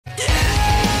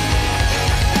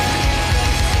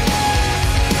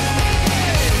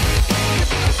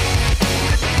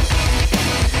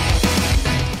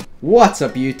What's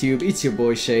up YouTube, it's your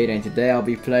boy Shade and today I'll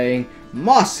be playing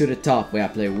Mask to the Top, where I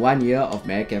play 1 year of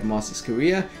Madcap Master's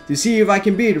career to see if I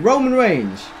can beat Roman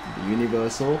Reigns, the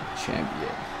Universal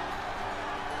Champion.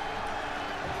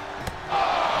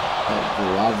 Oh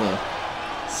brother,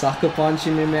 sucker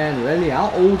punching me man, really? How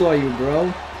old are you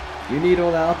bro? You need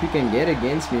all the help you can get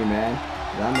against me man,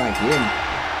 'cause I'm like him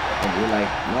and you're like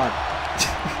not.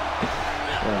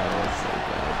 Oh, that's so bad.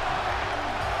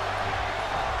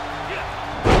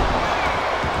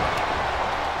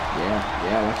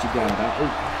 Yeah, what you got?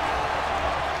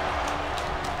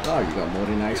 Oh, you got more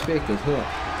than I expected, huh?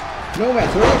 No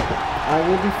matter, I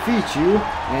will defeat you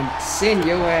and send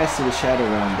your ass to the Shadow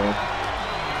Realm, bro.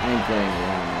 I ain't playing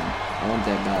around, man. I want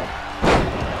that belt.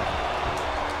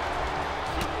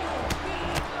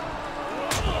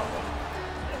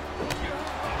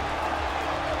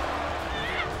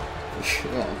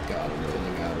 Oh god, I'm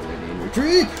rolling out already in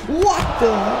retreat. What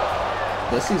the?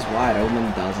 This is why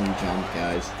Roman doesn't jump,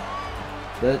 guys.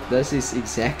 This is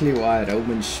exactly why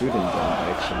Roman shouldn't jump,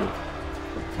 actually.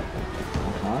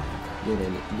 Get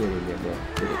in there, bro.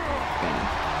 Get it. Bang.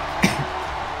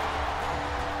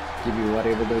 Give you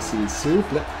whatever this is. Soup.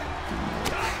 No.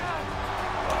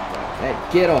 Hey,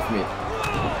 get off me.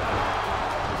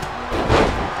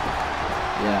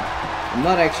 Yeah. I'm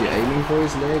not actually aiming for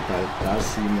his leg, but it does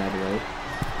seem that way.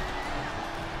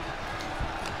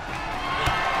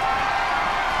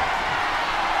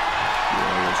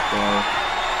 Yeah, let's go.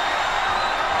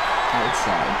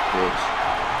 Outside, bitch.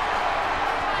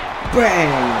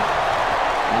 Bang!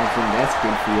 I think that's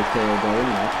good for your tailbone.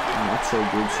 Not so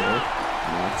good, sir.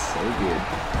 Not so good.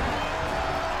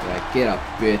 Right, get up,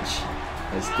 bitch.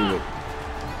 Let's do it.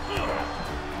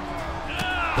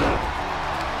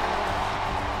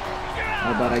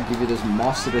 How about I give you this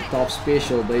Mask to the Top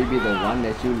special, baby? The one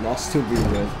that you lost to me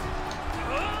with.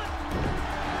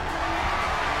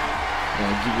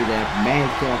 I'll give you that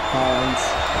Madcap pounds.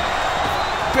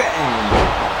 Bang!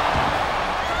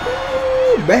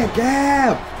 Woo!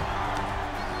 Madcap!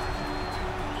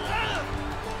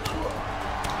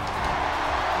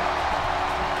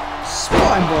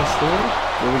 Spine buster!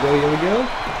 Here we go.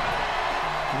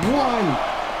 1,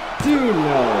 2,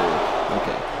 no!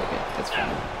 Okay, that's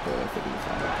fine. Perfectly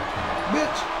fine.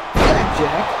 Bitch!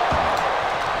 Blackjack!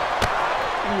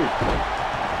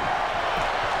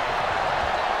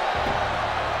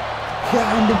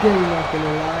 Kinda gay, not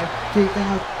gonna lie. Kick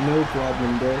out, no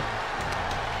problem, bro.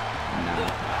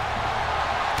 Nah.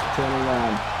 Turn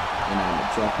around, and I'ma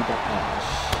drop you back. Oh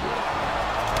shit.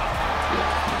 Yeah.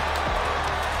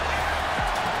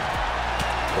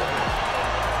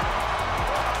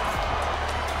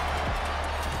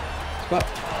 But,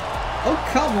 oh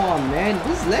come on, man.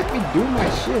 Just let me do my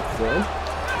shit, bro.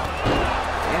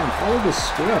 Damn, follow the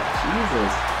script.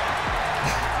 Jesus.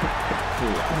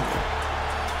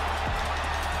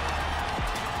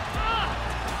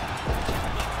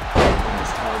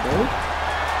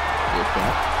 Get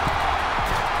that.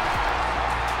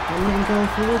 And then go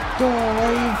for a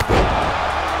dive.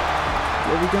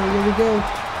 Here we go.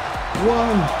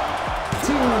 1,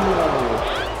 2.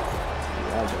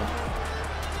 Brother.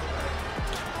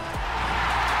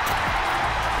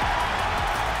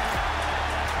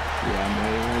 Yeah, I'm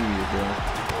waiting on you, bro.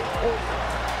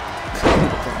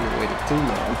 Probably waited too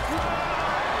long.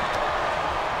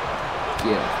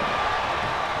 Yeah.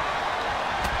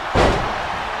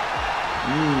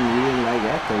 You didn't like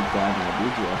that takedown now,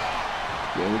 did you?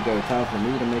 Here we go, time for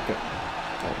me to make a...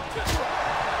 Oh.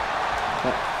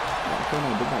 But, why can't I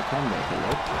do my comeback,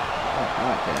 hello? Oh,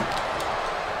 alright then.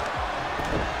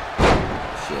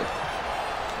 Shit.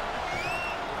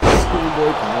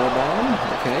 Schoolboy powerbomb,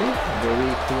 okay.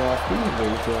 Very crafty.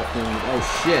 Oh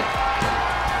shit.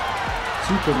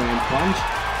 Superman punch.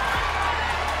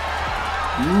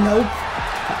 Nope.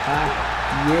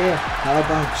 Yeah, how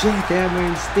about jackhammer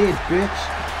instead, bitch?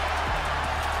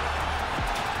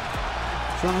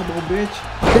 Trouble, bitch.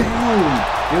 Down!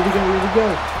 Here we go.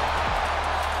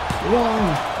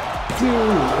 1, 2.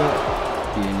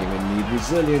 Didn't even need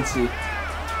resiliency.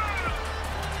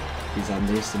 He's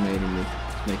underestimating me.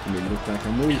 He's making me look like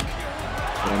I'm weak.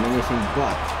 But I'm anything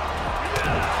but.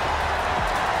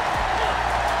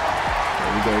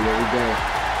 Here we go.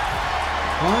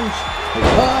 Punch!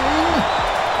 Punch!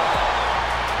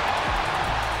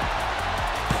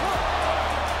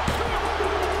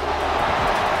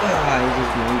 I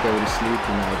just won't go to sleep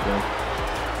tonight, bro.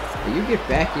 Hey, you get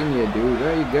back in here, dude.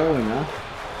 Where are you going, huh?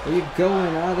 Where you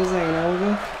going, huh? This ain't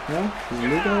over. Huh? Is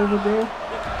Luke over, bro?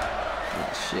 Oh,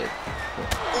 shit.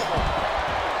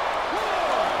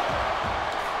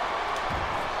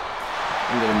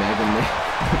 I'm gonna make him there.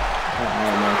 I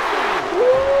don't know.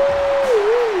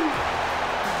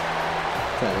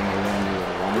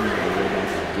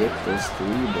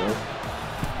 referee, bro.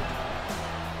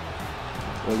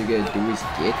 All you gotta do is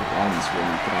get runs when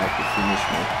you try to finish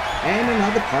me. And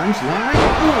another punch line.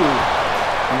 Ooh.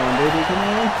 Come on, baby, come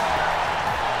on.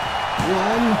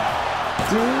 1,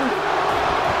 2.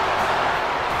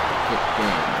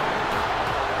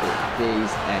 There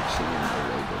is actually no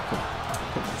way, bro.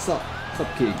 Come on, stop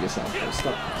kidding yourself, bro.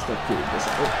 Stop kidding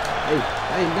yourself. Oh,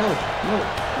 hey, no.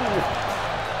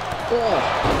 Oh,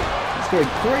 it's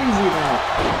going crazy now.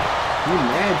 You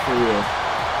mad for real?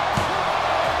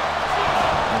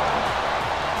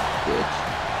 Bitch.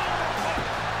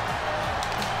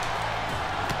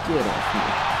 Get off me.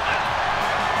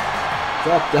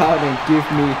 Drop down and give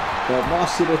me the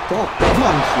mash to the top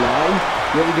punchline.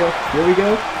 Here we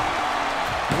go.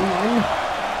 1,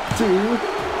 2,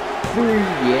 3.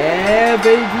 Yeah,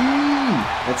 baby.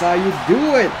 That's how you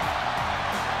do it.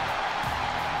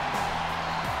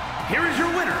 Here is your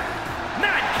winner,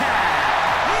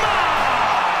 Madcap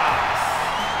Moss!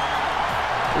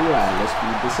 Alright, let's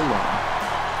beat this along.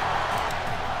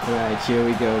 Alright, here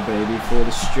we go, baby, for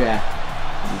the strap.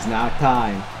 It's now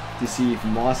time to see if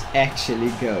Moss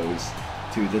actually goes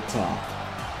to the top.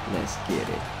 Let's get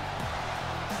it.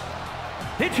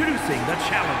 Introducing the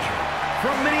challenger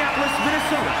from Minneapolis,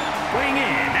 Minnesota, weighing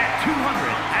in at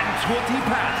 220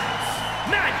 pounds,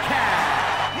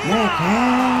 Madcap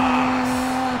Moss!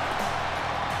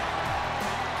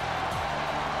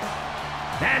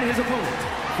 And his opponent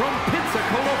from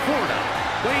Pensacola, Florida,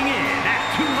 weighing in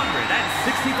at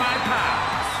 265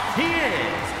 pounds, he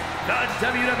is the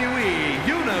WWE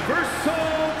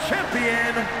Universal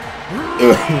Champion,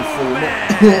 Roman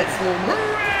Reigns!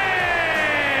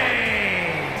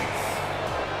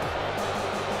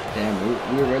 Damn,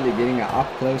 we're really getting up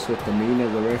close with the mean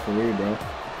of the referee, bro.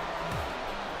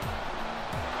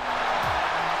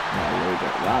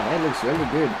 Wow, that looks really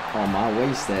good on my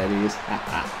waist, that is.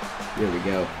 Here we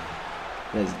go.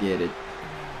 Let's get it.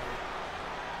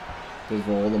 Just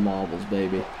for all the marbles,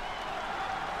 baby.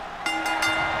 I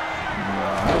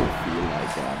don't feel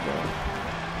like that, bro.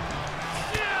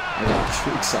 I got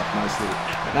tricks up my sleeve.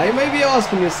 Now you may be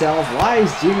asking yourself, why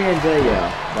is Jimmy and Jay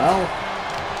here? Well,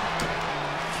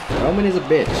 Roman is a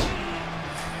bitch.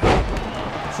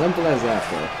 Simple as that,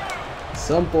 bro.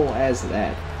 Simple as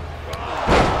that.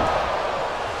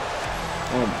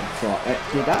 Oh my god,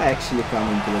 did I actually come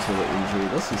into this with an injury?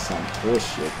 This is some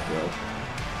bullshit, bro.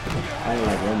 I don't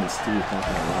like Roman's teeth, not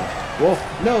gonna lie. Whoa,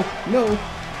 no,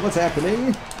 what's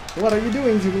happening? What are you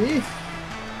doing to me?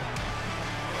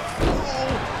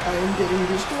 Oh, I am getting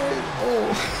destroyed.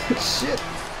 Oh, shit.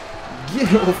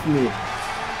 Get off me.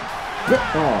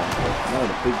 Oh, no,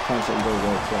 the big punch that goes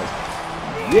well twice.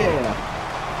 Yeah.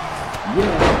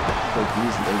 But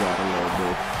these, they got a little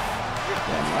bit.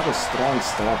 Yeah, not a strong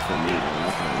start for me, though,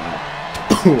 not gonna lie.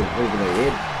 Over the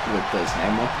head with this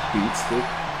hammer, beat stick.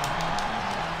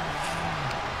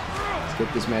 Let's get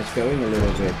this match going a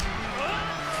little bit.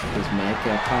 This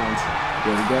Madcap pounds.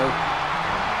 Here we go.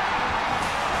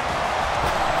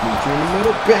 Meet you in the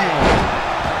middle, bang!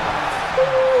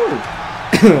 Woo!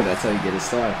 That's how you get it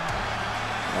started.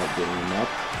 Alright, getting him up.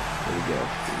 Here we go.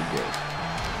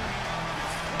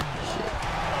 Shit.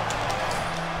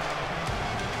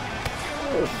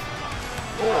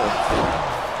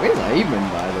 Where's Heyman,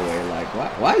 by the way? Like,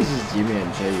 why is this Jimmy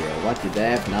and Jay here? What, did they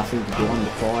have nothing to do on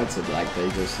the cards? And like, they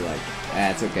just like,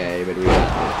 it's okay, but we got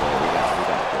this, bro. We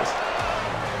got this.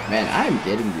 Man, I'm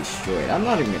getting destroyed. I'm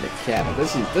not even gonna cap.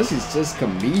 This is just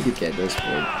comedic at this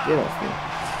point. Get off me.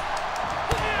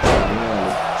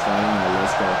 Starting early.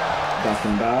 Let's go. Duck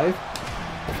and dive.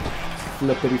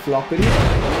 Flippity floppity.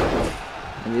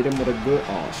 I need him with a good.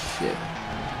 Oh shit.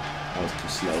 That was too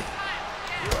slow.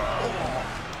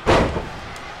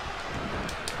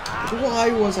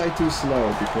 Why was I too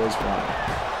slow? Because why?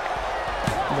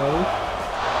 No.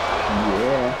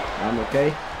 Yeah, I'm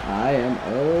okay. I am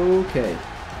okay.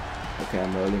 Okay,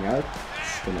 I'm rolling out.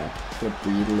 Just gonna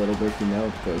breathe a little bit, you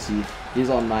know, because he's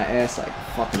on my ass like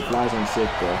fucking flies on shit,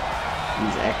 bro.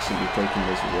 He's actually taking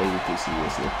this way too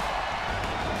seriously.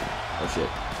 Oh shit.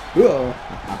 Whoa.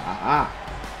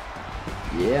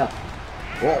 Yeah.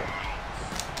 Whoa.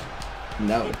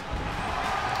 No.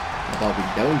 But we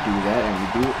don't do that, and we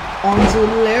do onto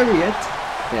lariat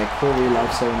that Corey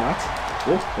loves so much.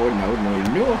 Oh no.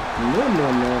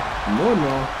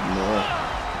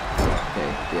 Okay,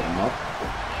 get him up.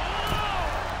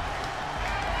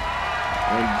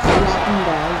 And drop him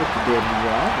down with the dead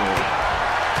drop, or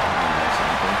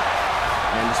something.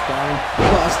 And the spine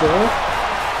buster.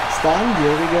 Stun,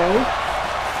 here we go.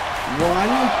 1.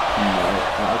 No,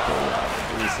 okay, yeah.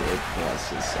 This is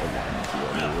just so much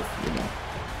here, you know.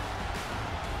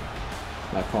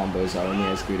 My combos are only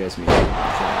as good as me. Just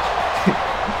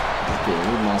kidding,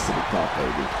 we mastered the top,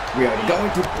 baby. We are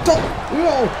going to top!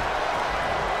 No!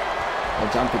 That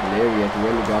jumping lariat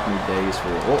really got me days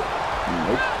for. Oh,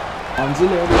 nope. Onto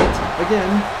lariat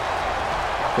again.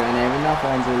 Can't have enough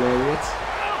onto lariat.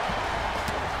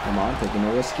 Come on, taking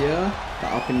a risk here. The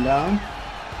up and down.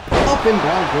 Up and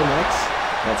down, connects.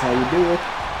 That's how you do it.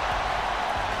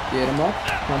 Get him up,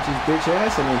 punch his bitch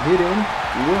ass, and then hit him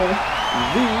with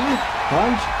the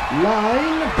punch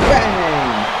line.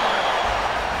 Bang!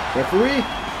 Referee,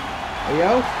 there you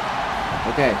go.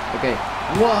 Okay.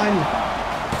 1,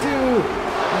 2.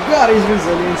 Got his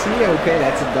resiliency. Okay,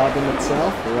 that's a dub in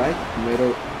itself. Alright,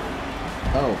 middle.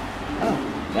 Oh,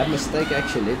 that mistake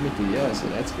actually led me to yours, so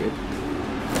that's good.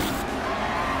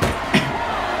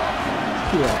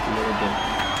 Cool off a little bit.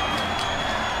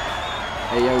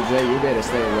 Hey yo Jay, you better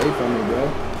stay away from me, bro.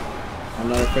 I'm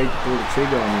not afraid to pull the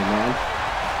trigger on you, man.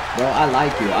 Bro, I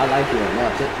like you a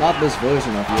lot. Not this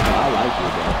version of you, but I like you,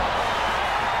 bro.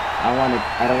 I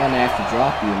don't wanna have to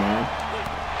drop you, man.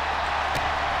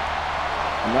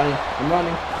 I'm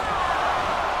running.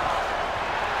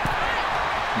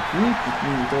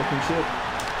 Talking shit.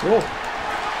 Oh.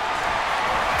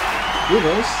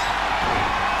 Reverse.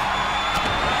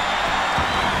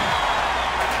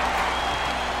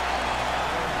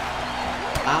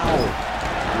 Ow!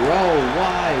 Bro,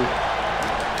 why?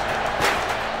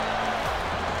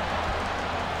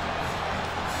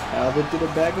 Elbow to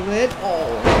the back of it. Oh!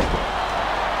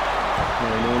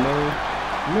 No.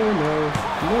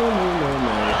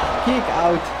 Kick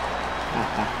out!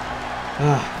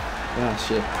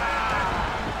 Shit.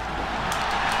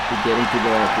 We're getting to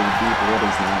the deep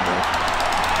waters now, bro.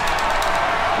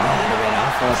 Oh, man,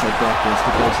 how fast I got this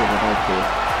to close it without this.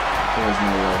 There's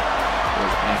no way.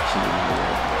 There's actually no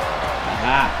way.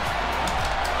 Aha!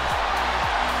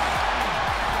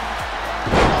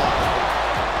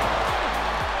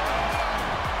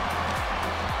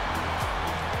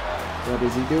 What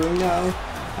is he doing now?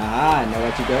 Aha, I know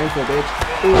what you're going for, bitch.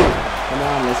 Ooh, come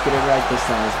on, let's get it right this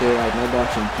time. Let's get it right. No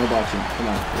botching. Come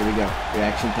on, here we go.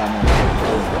 Reaction time on.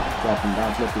 Drop him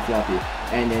down, flippy floppy.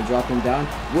 And then drop him down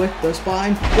with the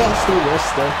spine.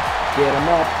 Buster. Get him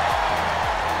up.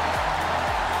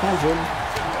 Punch him.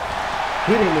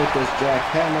 Hit him with this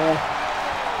jackhammer.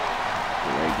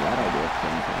 Very glad I did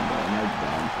him combo. No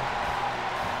dumb.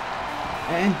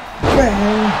 And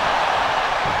bang!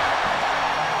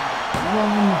 1,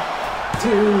 2,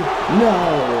 no!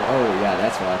 Oh yeah,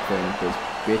 that's what I think. This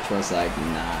bitch was like,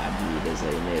 nah, dude, this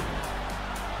ain't it.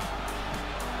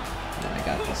 And I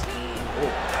got this.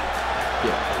 Oh.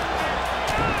 Yeah.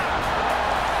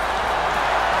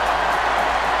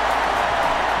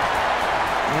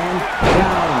 And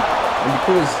down. And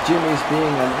because Jimmy's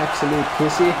being an absolute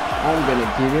pussy, I'm gonna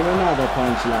give him another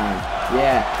punchline.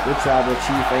 Yeah, the tribal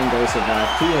chief ain't gonna survive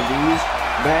 2 of these.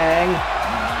 Bang!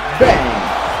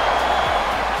 Bang!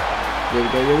 Here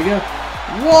we go.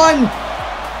 1,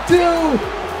 2,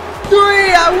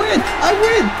 3! I win!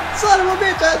 Son of a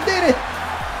bitch, I did it!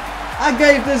 I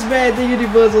gave this man the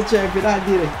Universal Champion, I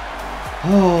did it.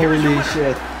 Holy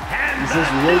shit. Is this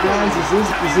real, guys? Is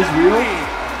this real?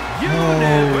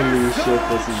 Holy shit,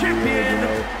 this is real,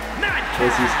 bro.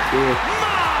 This is it.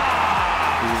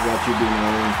 This is what you've been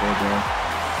waiting for, bro.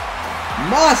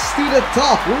 Moss to the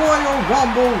top, Royal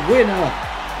Rumble winner.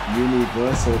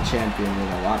 Universal Champion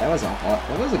winner. Wow, that was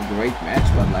a great match,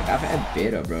 but like I've had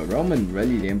better, bro. Roman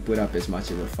really didn't put up as much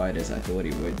of a fight as I thought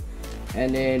he would.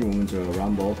 And then Women's Royal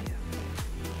Rumble.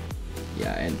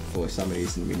 Yeah, and for some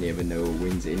reason we never know who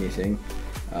wins anything.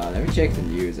 Let me check the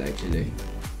news actually.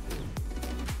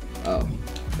 Oh,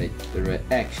 they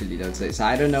actually don't say. So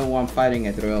I don't know who I'm fighting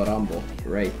at Royal Rumble.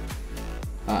 Great.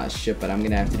 Ah shit, but I'm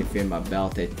gonna have to defend my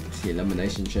belt at the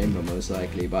Elimination Chamber most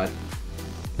likely. But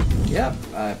yep,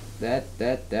 that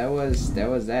was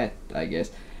that, I guess.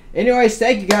 Anyways,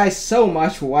 thank you guys so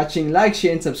much for watching. Like,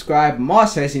 share, and subscribe.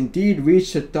 Moss has indeed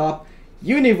reached the top.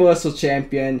 Universal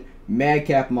Champion,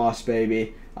 Madcap Moss,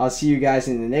 baby. I'll see you guys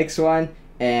in the next one.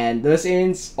 And this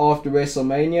ends after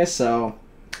WrestleMania, so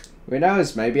who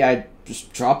knows? Maybe I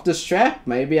just drop the strap.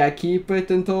 Maybe I keep it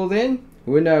until then.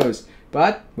 Who knows?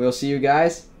 But we'll see you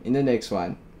guys in the next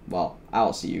one. Well,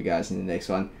 I'll see you guys in the next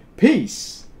one.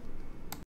 Peace!